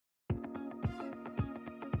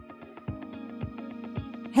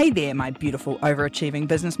Hey there, my beautiful overachieving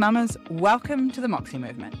business mamas. Welcome to the Moxie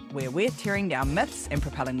Movement, where we're tearing down myths and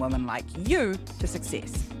propelling women like you to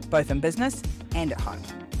success, both in business and at home.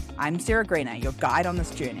 I'm Sarah Greener, your guide on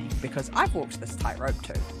this journey, because I've walked this tightrope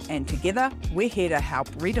too. And together, we're here to help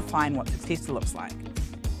redefine what success looks like.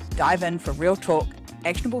 Dive in for real talk,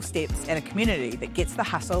 actionable steps, and a community that gets the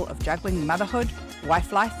hustle of juggling motherhood,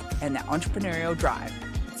 wife life, and that entrepreneurial drive.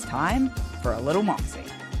 It's time for a little Moxie.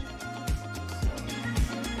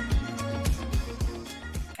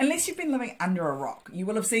 Unless you've been living under a rock, you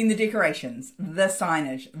will have seen the decorations, the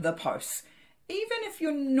signage, the posts. Even if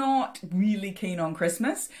you're not really keen on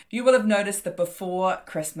Christmas, you will have noticed the before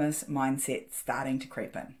Christmas mindset starting to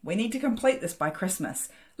creep in. We need to complete this by Christmas.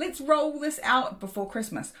 Let's roll this out before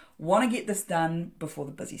Christmas. Want to get this done before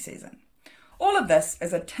the busy season. All of this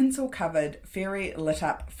is a tinsel-covered, fairy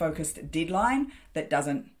lit-up, focused deadline that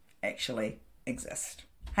doesn't actually exist.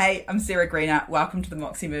 Hey, I'm Sarah Greener. Welcome to the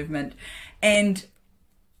Moxie Movement. And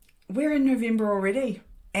we're in November already,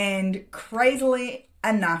 and crazily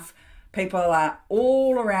enough, people are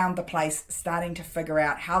all around the place starting to figure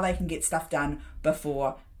out how they can get stuff done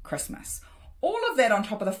before Christmas. All of that on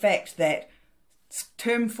top of the fact that it's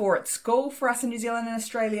term 4 at school for us in New Zealand and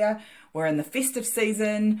Australia. We're in the festive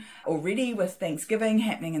season already with Thanksgiving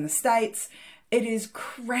happening in the States. It is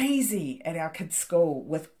crazy at our kids' school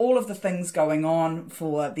with all of the things going on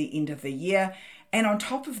for the end of the year. And on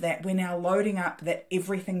top of that, we're now loading up that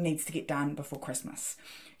everything needs to get done before Christmas.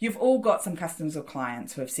 You've all got some customers or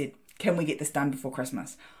clients who have said, can we get this done before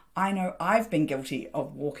Christmas? I know I've been guilty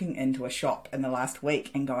of walking into a shop in the last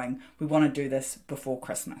week and going, we want to do this before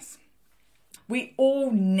Christmas. We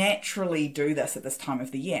all naturally do this at this time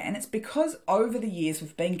of the year. And it's because over the years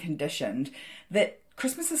we've been conditioned that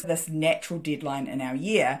Christmas is this natural deadline in our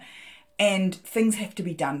year and things have to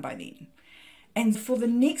be done by then. And for the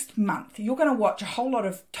next month, you're going to watch a whole lot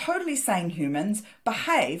of totally sane humans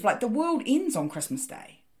behave like the world ends on Christmas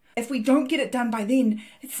Day. If we don't get it done by then,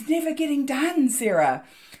 it's never getting done, Sarah,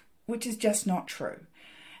 which is just not true.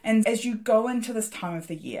 And as you go into this time of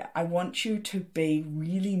the year, I want you to be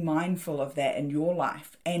really mindful of that in your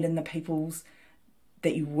life and in the people's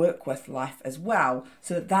that you work with life as well,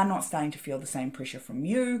 so that they're not starting to feel the same pressure from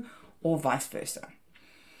you or vice versa.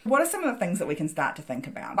 What are some of the things that we can start to think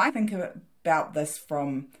about? I think about this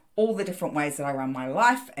from all the different ways that I run my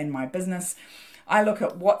life and my business. I look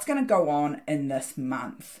at what's going to go on in this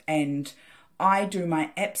month, and I do my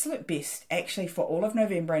absolute best actually for all of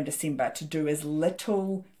November and December to do as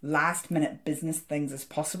little last minute business things as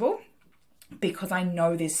possible, because I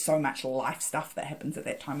know there's so much life stuff that happens at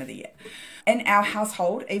that time of the year. In our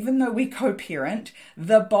household, even though we co-parent,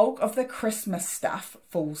 the bulk of the Christmas stuff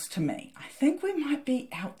falls to me. I think we might be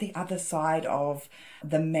out the other side of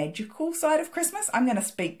the magical side of Christmas. I'm going to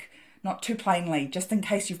speak not too plainly, just in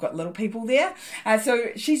case you've got little people there. So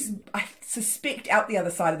she's, I suspect, out the other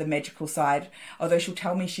side of the magical side, although she'll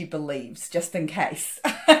tell me she believes, just in case.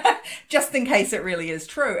 Just in case it really is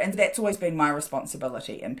true. And that's always been my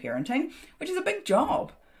responsibility in parenting, which is a big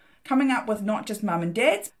job. Coming up with not just mum and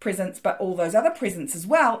dad's presents, but all those other presents as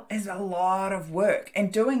well is a lot of work.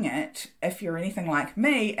 And doing it, if you're anything like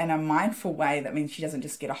me, in a mindful way, that means she doesn't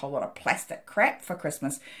just get a whole lot of plastic crap for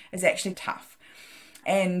Christmas, is actually tough.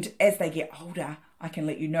 And as they get older, I can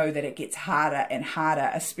let you know that it gets harder and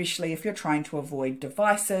harder, especially if you're trying to avoid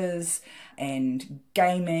devices and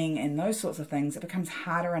gaming and those sorts of things. It becomes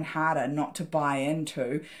harder and harder not to buy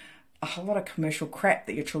into a whole lot of commercial crap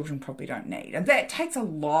that your children probably don't need. And that takes a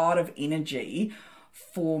lot of energy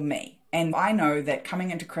for me. And I know that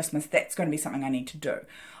coming into Christmas, that's going to be something I need to do.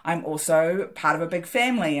 I'm also part of a big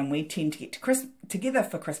family, and we tend to get together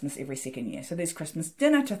for Christmas every second year. So there's Christmas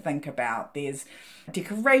dinner to think about. There's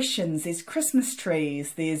decorations. There's Christmas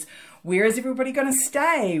trees. There's where is everybody going to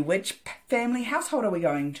stay? Which family household are we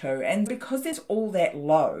going to? And because there's all that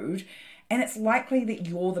load, and it's likely that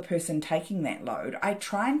you're the person taking that load, I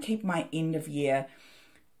try and keep my end of year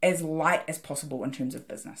as light as possible in terms of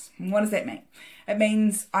business. And what does that mean? It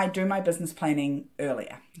means I do my business planning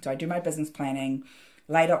earlier. So I do my business planning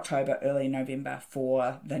late October, early November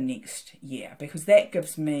for the next year, because that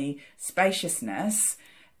gives me spaciousness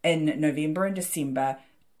in November and December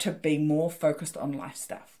to be more focused on life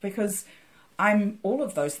stuff, because I'm all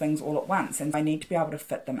of those things all at once and I need to be able to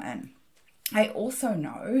fit them in. I also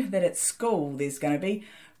know that at school there's going to be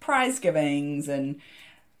prize givings and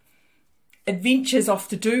adventures off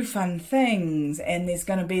to do fun things, and there's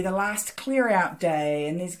going to be the last clear out day,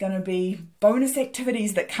 and there's going to be bonus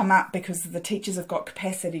activities that come up because the teachers have got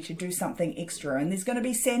capacity to do something extra, and there's going to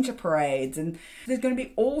be Santa parades, and there's going to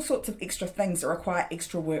be all sorts of extra things that require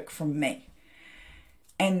extra work from me.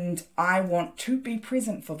 And I want to be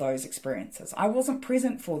present for those experiences. I wasn't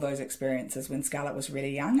present for those experiences when Scarlett was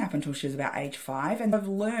really young, up until she was about age 5. And I've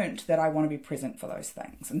learned that I want to be present for those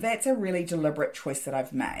things. And that's a really deliberate choice that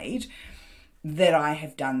I've made, that I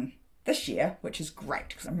have done this year, which is great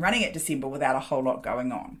because I'm running at December without a whole lot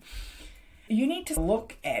going on. You need to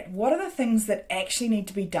look at what are the things that actually need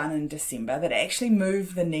to be done in December that actually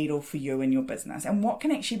move the needle for you and your business, and what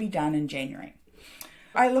can actually be done in January.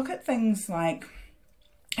 I look at things like,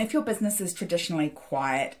 if your business is traditionally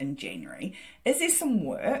quiet in January, is there some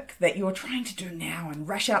work that you're trying to do now and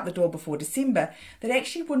rush out the door before December that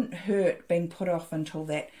actually wouldn't hurt being put off until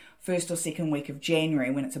that first or second week of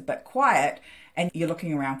January when it's a bit quiet and you're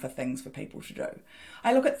looking around for things for people to do?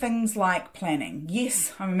 I look at things like planning.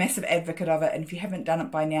 Yes, I'm a massive advocate of it, and if you haven't done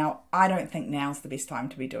it by now, I don't think now's the best time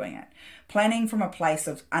to be doing it. Planning from a place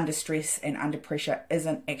of under stress and under pressure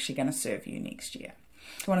isn't actually going to serve you next year.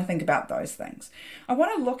 So I want to think about those things. I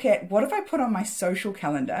want to look at, what have I put on my social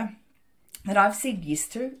calendar that I've said yes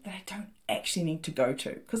to that I don't actually need to go to?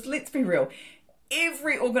 Because let's be real,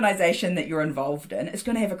 every organization that you're involved in is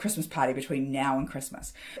going to have a Christmas party between now and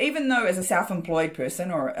Christmas. Even though as a self-employed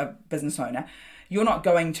person or a business owner, you're not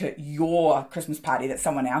going to your Christmas party that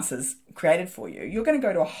someone else has created for you. You're going to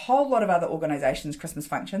go to a whole lot of other organizations' Christmas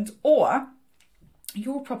functions, or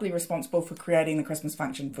you're probably responsible for creating the Christmas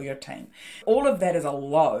function for your team. All of that is a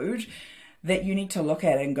load that you need to look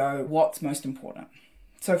at and go, what's most important?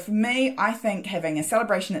 So for me, I think having a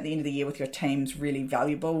celebration at the end of the year with your team's really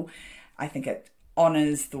valuable. I think it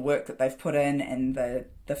honours the work that they've put in and the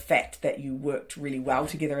fact that you worked really well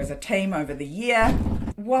together as a team over the year.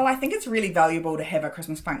 While I think it's really valuable to have a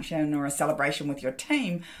Christmas function or a celebration with your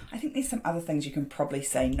team, I think there's some other things you can probably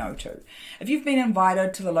say no to. If you've been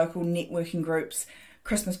invited to the local networking groups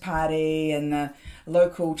Christmas party and the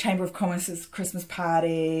local Chamber of Commerce's Christmas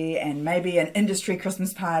party and maybe an industry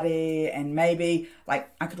Christmas party and maybe, like,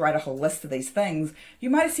 I could write a whole list of these things, you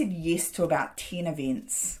might have said yes to about 10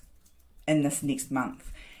 events in this next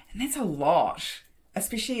month. And that's a lot,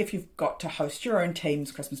 especially if you've got to host your own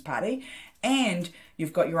team's Christmas party and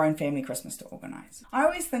you've got your own family Christmas to organise. I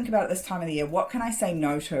always think about at this time of the year, what can I say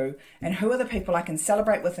no to, and who are the people I can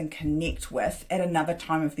celebrate with and connect with at another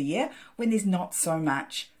time of the year when there's not so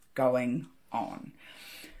much going on.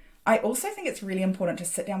 I also think it's really important to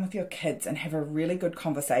sit down with your kids and have a really good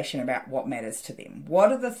conversation about what matters to them.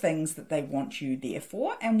 What are the things that they want you there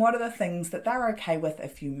for, and what are the things that they're okay with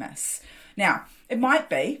if you miss? Now, it might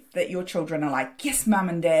be that your children are like, yes, mum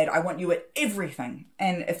and dad, I want you at everything.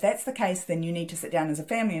 And if that's the case, then you need to sit down as a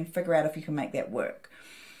family and figure out if you can make that work.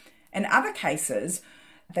 In other cases,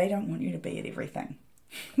 they don't want you to be at everything,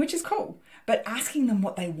 which is cool. But asking them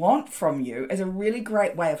what they want from you is a really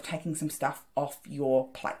great way of taking some stuff off your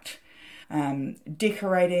plate.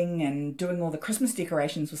 Decorating and doing all the Christmas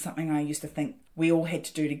decorations was something I used to think we all had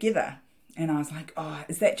to do together. And I was like, oh,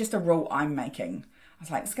 is that just a rule I'm making? I was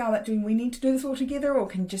like, Scarlett, do we need to do this all together, or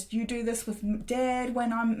can just you do this with dad when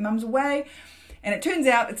mum's away? And it turns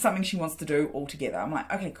out it's something she wants to do all together. I'm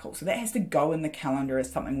like, okay, cool. So that has to go in the calendar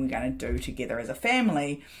as something we're going to do together as a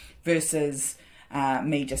family versus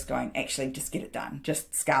me just going, actually, just get it done.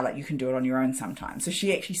 Just, Scarlett, you can do it on your own sometime. So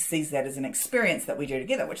she actually sees that as an experience that we do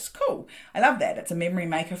together, which is cool. I love that. It's a memory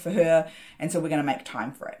maker for her. And so we're going to make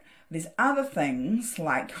time for it. There's other things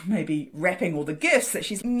like maybe wrapping all the gifts that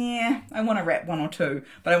she's, yeah, I want to wrap one or two,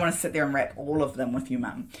 but I want to sit there and wrap all of them with you,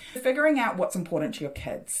 mum. Figuring out what's important to your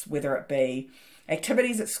kids, whether it be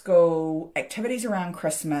activities at school, activities around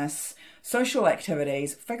Christmas, social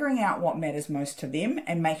activities, figuring out what matters most to them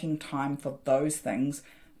and making time for those things,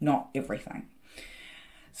 not everything.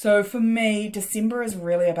 So for me, December is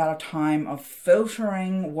really about a time of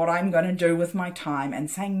filtering what I'm going to do with my time and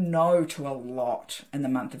saying no to a lot in the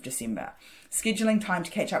month of December. Scheduling time to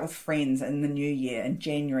catch up with friends in the new year in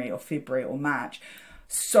January or February or March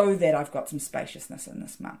so that I've got some spaciousness in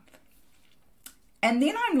this month. And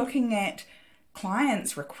then I'm looking at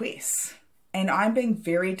clients' requests. And I'm being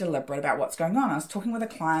very deliberate about what's going on. I was talking with a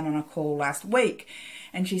client on a call last week,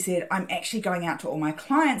 and she said, I'm actually going out to all my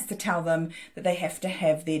clients to tell them that they have to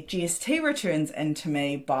have their GST returns into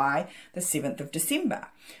me by the 7th of December.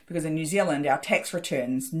 Because in New Zealand, our tax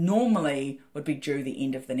returns normally would be due the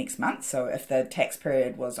end of the next month. So if the tax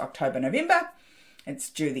period was October, November, it's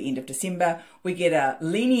due the end of December. We get a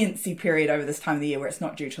leniency period over this time of the year where it's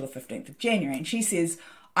not due till the 15th of January. And she says,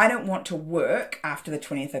 I don't want to work after the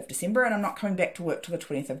 20th of December and I'm not coming back to work till the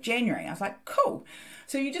 20th of January. I was like, cool.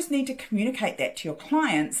 So you just need to communicate that to your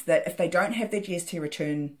clients that if they don't have their GST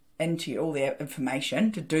return into all their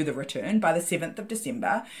information to do the return by the 7th of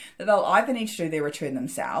December, that they'll either need to do their return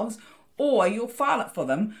themselves Or you'll file it for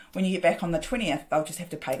them when you get back on the 20th. They'll just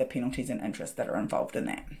have to pay the penalties and interest that are involved in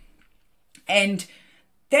that. And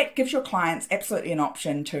that gives your clients absolutely an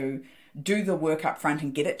option to do the work up front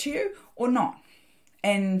and get it to you or not.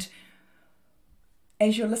 And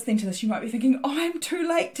as you're listening to this, you might be thinking, oh, I'm too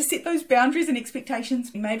late to set those boundaries and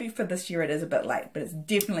expectations. Maybe for this year it is a bit late, but it's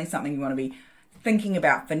definitely something you want to be thinking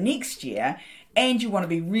about for next year. And you want to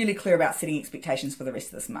be really clear about setting expectations for the rest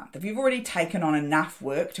of this month. If you've already taken on enough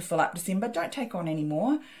work to fill up December, don't take on any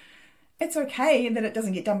more. It's okay that it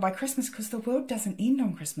doesn't get done by Christmas because the world doesn't end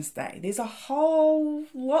on Christmas Day. There's a whole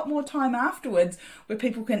lot more time afterwards where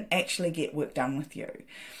people can actually get work done with you.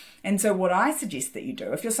 And so what I suggest that you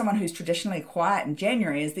do, if you're someone who's traditionally quiet in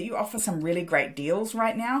January, is that you offer some really great deals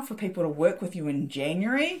right now for people to work with you in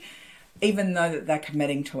January, even though that they're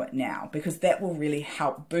committing to it now, because that will really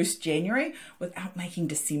help boost January without making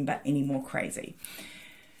December any more crazy.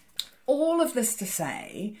 All of this to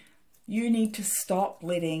say, you need to stop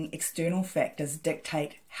letting external factors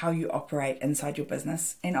dictate how you operate inside your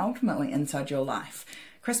business and ultimately inside your life.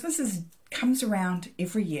 Christmas comes around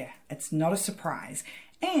every year. It's not a surprise.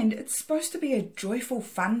 And it's supposed to be a joyful,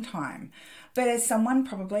 fun time. But as someone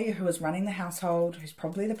probably who is running the household, who's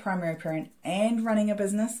probably the primary parent and running a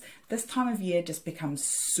business, this time of year just becomes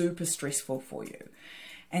super stressful for you.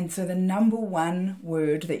 And so the number one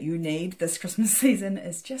word that you need this Christmas season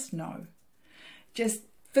is just no. Just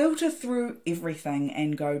filter through everything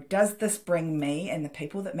and go, does this bring me and the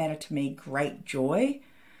people that matter to me great joy?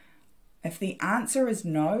 If the answer is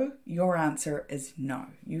no, your answer is no.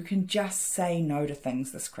 You can just say no to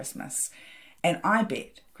things this Christmas. And I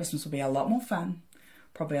bet Christmas will be a lot more fun,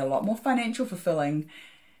 probably a lot more financial fulfilling,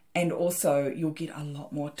 and also you'll get a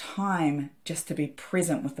lot more time just to be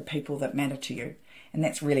present with the people that matter to you. And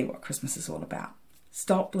that's really what Christmas is all about.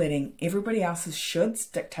 Stop letting everybody else's shoulds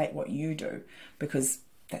dictate what you do, because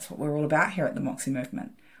that's what we're all about here at the Moxie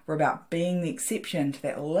Movement. We're about being the exception to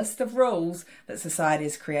that list of rules that society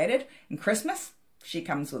has created. And Christmas, she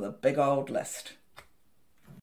comes with a big old list.